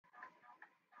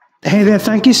Hey there,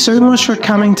 thank you so much for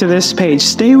coming to this page.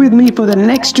 Stay with me for the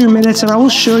next 2 minutes and I will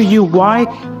show you why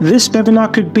this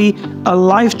webinar could be a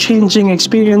life-changing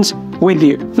experience with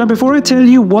you. Now, before I tell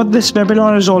you what this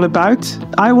webinar is all about,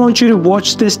 I want you to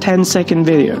watch this 10-second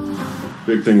video.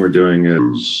 Big thing we're doing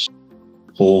is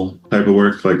whole type of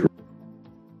work, like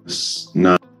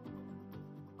not.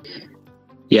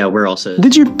 Yeah, we're also.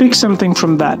 Did you pick something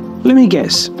from that? Let me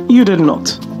guess, you did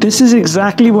not. This is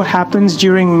exactly what happens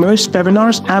during most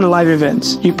webinars and live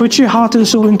events. You put your heart and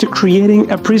soul into creating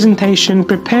a presentation,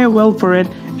 prepare well for it,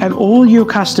 and all your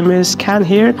customers can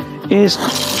hear is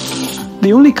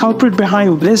the only culprit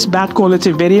behind this bad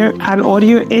quality video and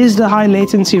audio is the high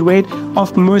latency rate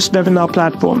of most webinar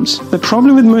platforms. The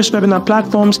problem with most webinar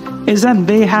platforms is that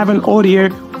they have an audio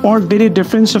or video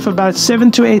difference of about 7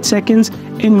 to 8 seconds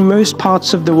in most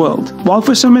parts of the world. While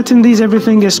for some attendees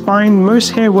everything is fine,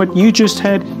 most hear what you just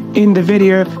heard in the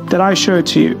video that I showed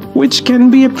to you, which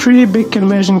can be a pretty big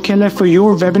conversion killer for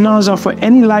your webinars or for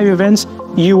any live events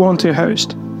you want to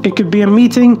host. It could be a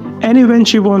meeting, an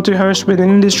event you want to host with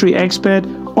an industry expert,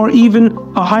 or even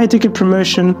a high-ticket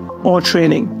promotion or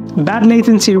training. Bad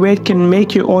latency rate can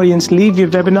make your audience leave your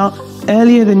webinar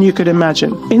earlier than you could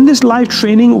imagine. In this live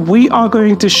training, we are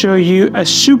going to show you a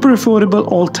super affordable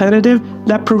alternative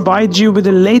that provides you with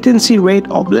a latency rate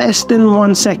of less than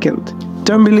 1 second.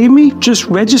 Don't believe me? Just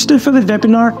register for the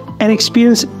webinar and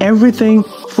experience everything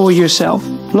for yourself.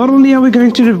 Not only are we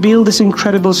going to reveal this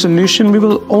incredible solution, we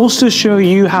will also show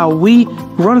you how we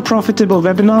run profitable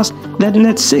webinars that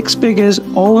net 6 figures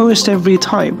almost every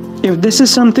time. If this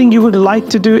is something you would like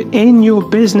to do in your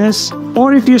business,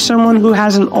 or if you're someone who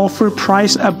has an offer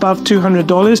price above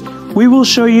 $200, we will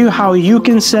show you how you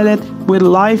can sell it with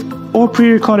live or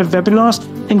pre-recorded webinars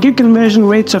and get conversion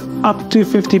rates of up to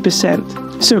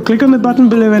 50%. So click on the button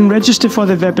below and register for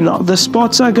the webinar. The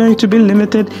spots are going to be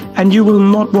limited and you will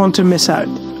not want to miss out.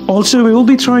 Also, we will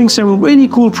be trying some really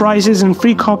cool prizes and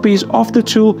free copies of the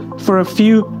tool for a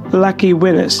few lucky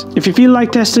winners. If you feel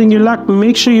like testing your luck,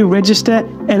 make sure you register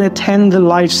and attend the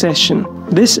live session.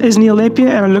 This is Neil Napier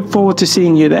and I look forward to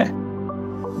seeing you there.